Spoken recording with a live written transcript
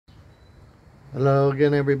Hello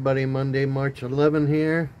again, everybody. Monday, March 11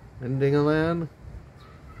 here in Dingaland.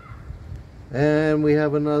 And we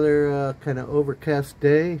have another kind of overcast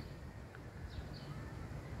day.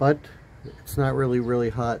 But it's not really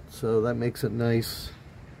hot, so that makes it nice.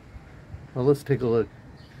 Well, let's take a look.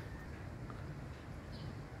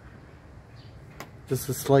 Just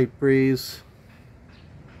a slight breeze.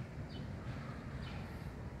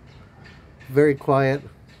 Very quiet.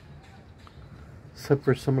 Except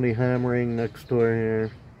for somebody hammering next door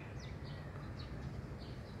here.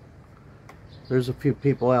 There's a few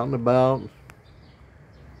people out and about,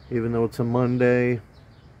 even though it's a Monday.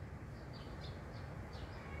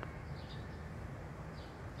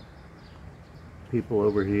 People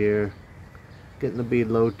over here getting to be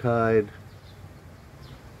low tide.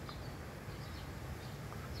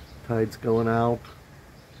 Tide's going out.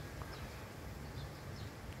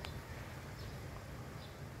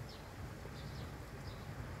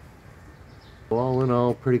 All in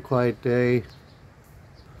all, pretty quiet day.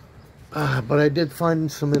 But I did find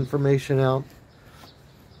some information out.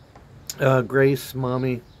 Grace,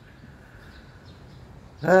 mommy,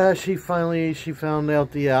 she found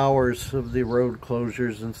out the hours of the road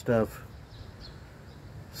closures and stuff.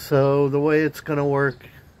 So the way it's gonna work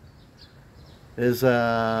is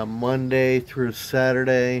Monday through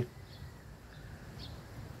Saturday.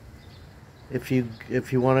 If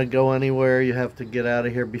you want to go anywhere, you have to get out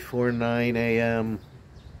of here before 9 a.m.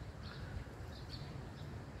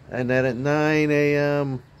 And then at 9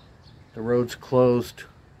 a.m. the road's closed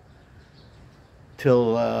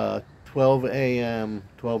till 12 a.m.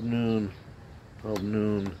 12 noon.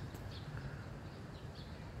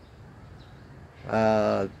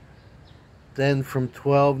 Then from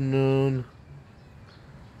 12 noon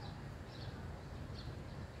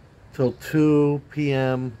till 2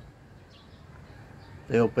 p.m.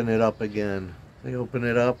 they open it up again. They open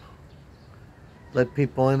it up, let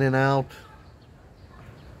people in and out.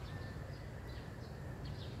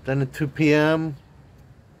 Then at 2 p.m.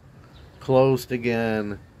 closed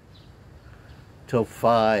again till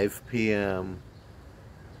 5 p.m.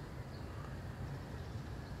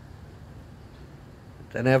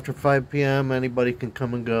 Then after 5 p.m. anybody can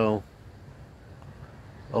come and go.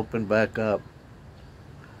 Open back up.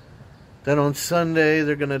 Then on Sunday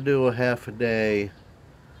they're gonna do a half a day.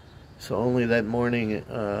 So only that morning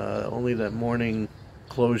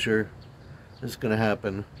closure is gonna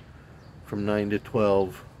happen from 9 to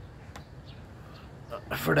 12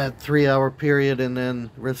 for that 3-hour period, and then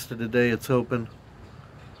the rest of the day it's open.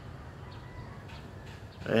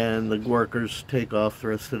 And the workers take off the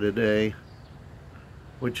rest of the day,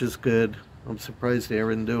 which is good. I'm surprised they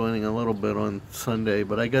haven't doing a little bit on Sunday,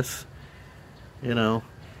 but I guess, you know,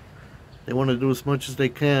 they want to do as much as they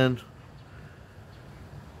can.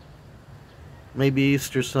 Maybe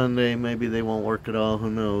Easter Sunday, maybe they won't work at all, who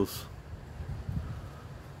knows.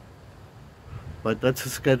 But that's the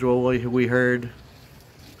schedule we heard.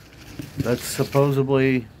 That's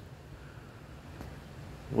supposedly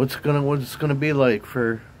what's gonna be like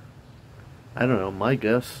for, I don't know, my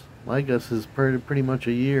guess is pretty much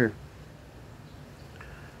a year.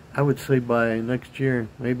 I would say by next year,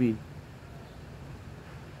 maybe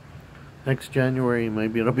next January,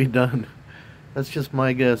 maybe it'll be done. That's just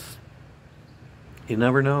my guess. You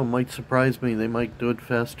never know, it might surprise me. They might do it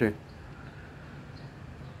faster.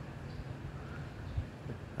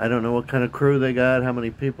 I don't know what kind of crew they got, how many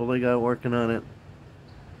people they got working on it.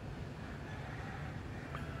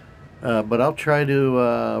 But I'll try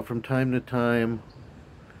to, from time to time,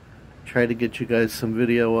 try to get you guys some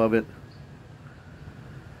video of it.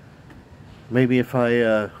 Maybe if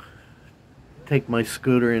I take my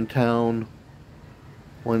scooter in town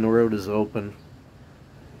when the road is open,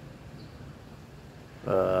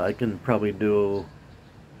 I can probably do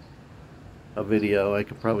a video. I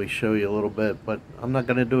could probably show you a little bit, but I'm not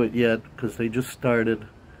going to do it yet because they just started,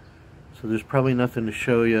 so there's probably nothing to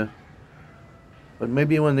show you. But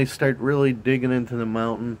maybe when they start really digging into the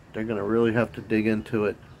mountain, they're going to really have to dig into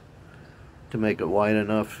it to make it wide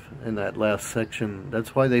enough in that last section.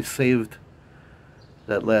 That's why they saved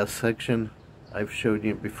that last section. I've showed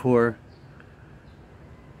you before,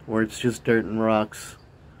 where it's just dirt and rocks.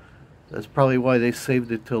 That's probably why they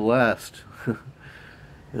saved it till last.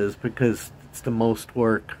 Is because it's the most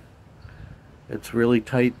work. It's really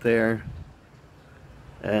tight there,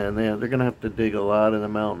 and they're gonna have to dig a lot of the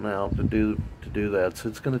mountain out to do that. So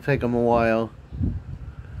it's gonna take them a while.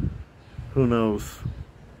 Who knows?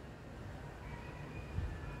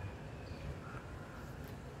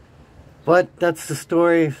 But that's the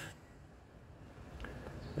story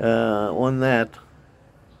on that.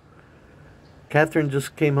 Catherine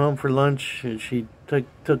just came home for lunch and she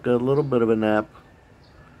took a little bit of a nap.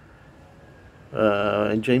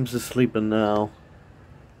 And James is sleeping now.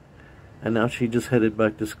 And now she just headed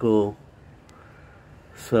back to school.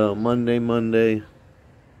 So Monday,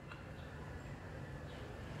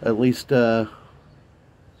 at least I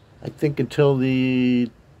think until the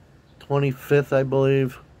 25th, I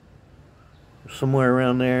believe, somewhere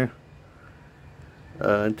around there,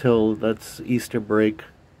 until that's Easter break.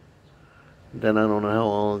 Then I don't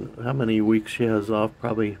know how many weeks she has off.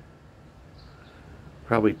 Probably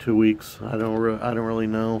 2 weeks. I don't really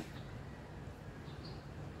know.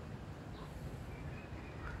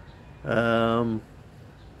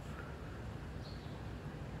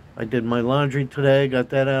 I did my laundry today, got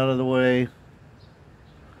that out of the way.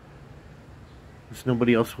 Because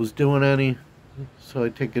nobody else was doing any, so I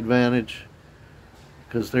take advantage.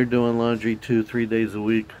 Because they're doing laundry 2-3 days a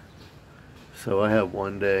week. So I have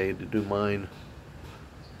one day to do mine.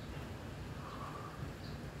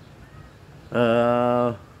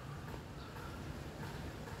 Had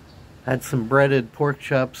some breaded pork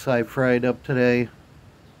chops I fried up today.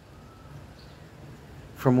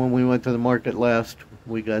 From when we went to the market last,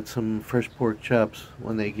 we got some fresh pork chops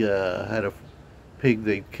when they had a pig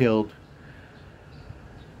they killed.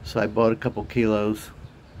 So I bought a couple kilos.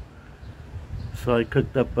 So I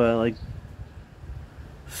cooked up like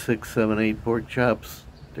 6, 7, 8 pork chops.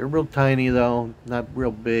 They're real tiny though, not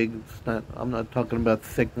real big. It's not. I'm not talking about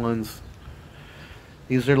thick ones.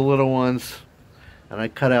 These are the little ones, and I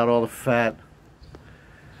cut out all the fat.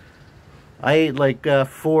 I ate like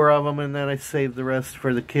 4 of them, and then I saved the rest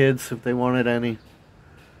for the kids if they wanted any.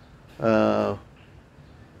 Then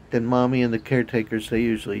Mommy and the caretakers, they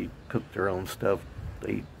usually cook their own stuff.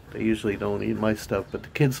 They usually don't eat my stuff, but the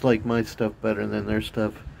kids like my stuff better than their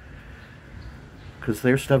stuff. Because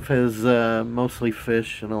their stuff has mostly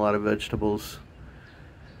fish and a lot of vegetables.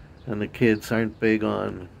 And the kids aren't big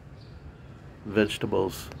on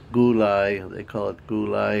vegetables. Gulai, they call it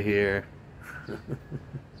gulai here.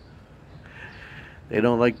 They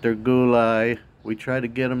don't like their gulai. We try to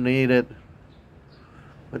get them to eat it,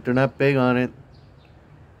 but they're not big on it.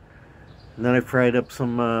 And then I fried up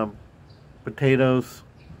some potatoes.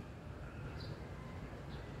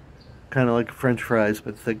 Kind of like French fries,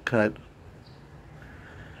 but thick cut.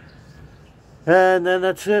 And then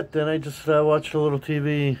that's it. Then I just watched a little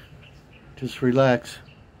TV. Just relax.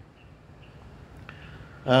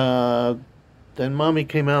 Then Mommy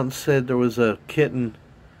came out and said there was a kitten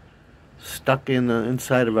stuck in the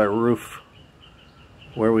inside of our roof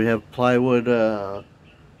where we have plywood around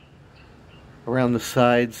the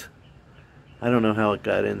sides. I don't know how it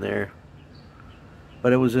got in there,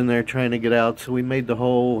 but it was in there trying to get out. So we made the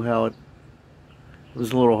hole how it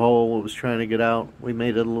was a little hole. It was trying to get out. We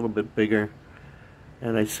made it a little bit bigger,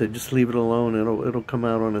 and I said just leave it alone. It'll come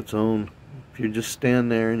out on its own. If you just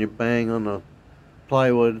stand there and you bang on the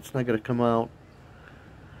plywood, it's not going to come out.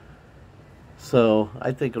 So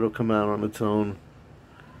I think it'll come out on its own.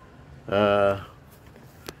 I'll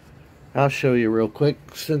show you real quick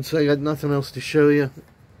since I got nothing else to show you.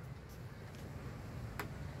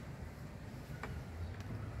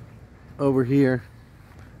 Over here,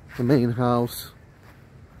 the main house.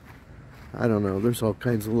 I don't know, there's all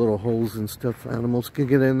kinds of little holes and stuff. Animals can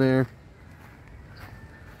get in there.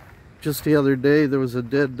 Just the other day there was a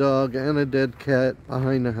dead dog and a dead cat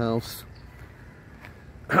behind the house.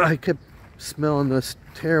 I kept smelling this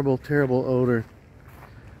terrible, terrible odor.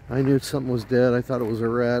 I knew something was dead. I thought it was a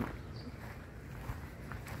rat.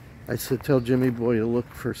 I said, tell Jimmy boy to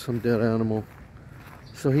look for some dead animal.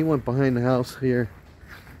 So he went behind the house here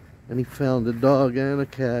and he found a dog and a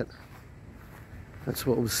cat. That's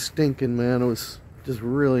what was stinking, man. It was just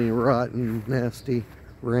really rotten, nasty,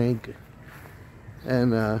 rank.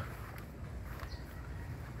 And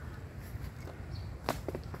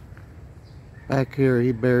back here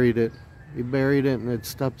he buried it. He buried it and it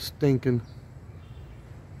stopped stinking.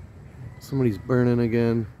 Somebody's burning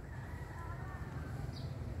again.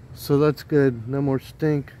 So that's good. No more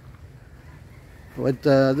stink. But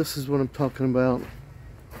this is what I'm talking about.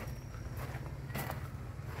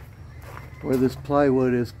 Where this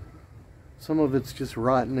plywood is, some of it's just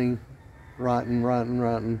rotten.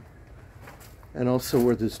 And also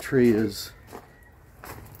where this tree is,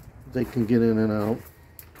 they can get in and out.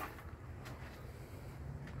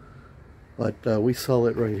 But we saw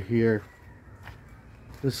it right here.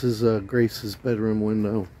 This is Grace's bedroom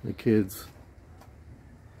window, the kids.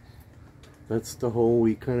 That's the hole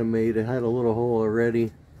we kind of made. It had a little hole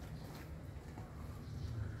already.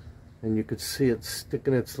 And you could see it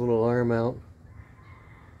sticking its little arm out.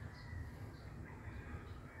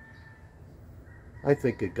 I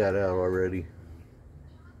think it got out already.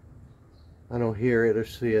 I don't hear it or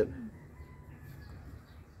see it.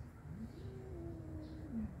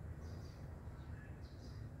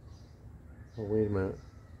 Oh, wait a minute.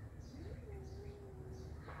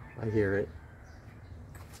 I hear it.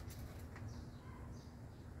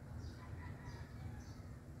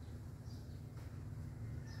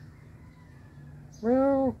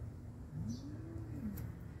 Meow.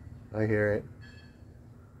 I hear it.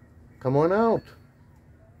 Come on out.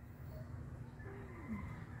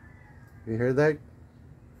 You hear that?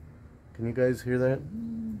 Can you guys hear that?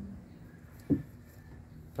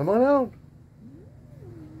 Come on out.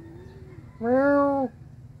 Meow.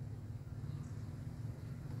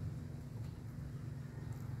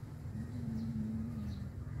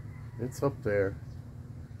 It's up there.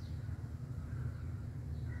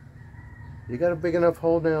 You got a big enough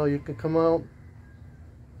hole now, you can come out.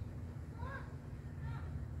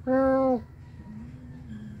 Meow.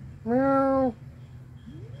 Meow.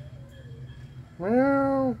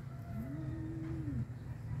 Meow.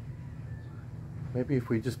 Maybe if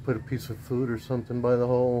we just put a piece of food or something by the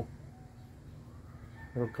hole,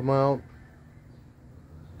 it'll come out.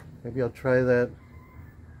 Maybe I'll try that.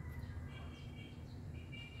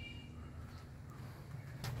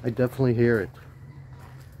 I definitely hear it.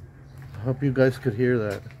 I hope you guys could hear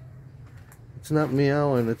that. It's not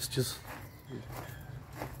meowing, it's just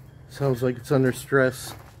sounds like it's under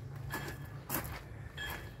stress.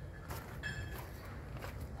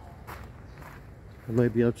 Or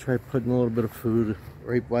maybe I'll try putting a little bit of food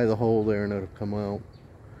right by the hole there and it'll come out.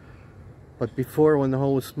 But before, when the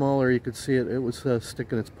hole was smaller, you could see it. It was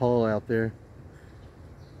sticking its paw out there.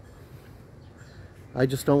 I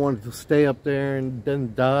just don't want it to stay up there and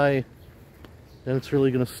then die. Then it's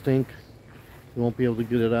really going to stink. You won't be able to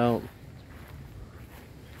get it out.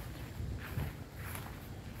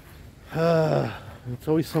 It's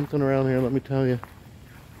always something around here, let me tell you.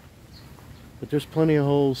 But there's plenty of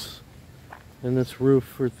holes in this roof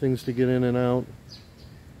for things to get in and out.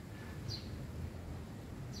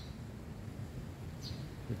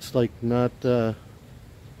 It's like not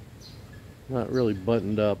really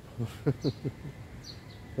buttoned up.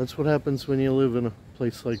 That's what happens when you live in a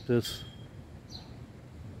place like this.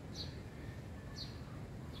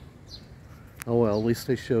 Oh well, at least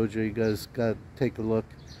I showed you. You guys got to take a look.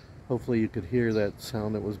 Hopefully you could hear that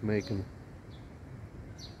sound it was making.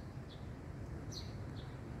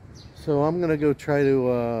 So I'm gonna go try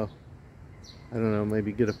to I don't know,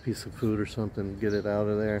 maybe get a piece of food or something, get it out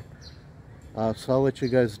of there. So I'll let you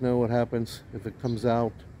guys know what happens if it comes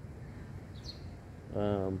out.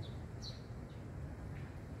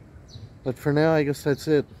 But for now, I guess that's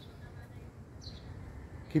it.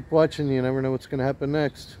 Keep watching, you never know what's going to happen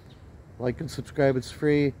next. Like and subscribe, it's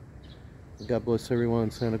free. God bless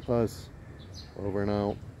everyone. Santa Claus, over and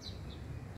out.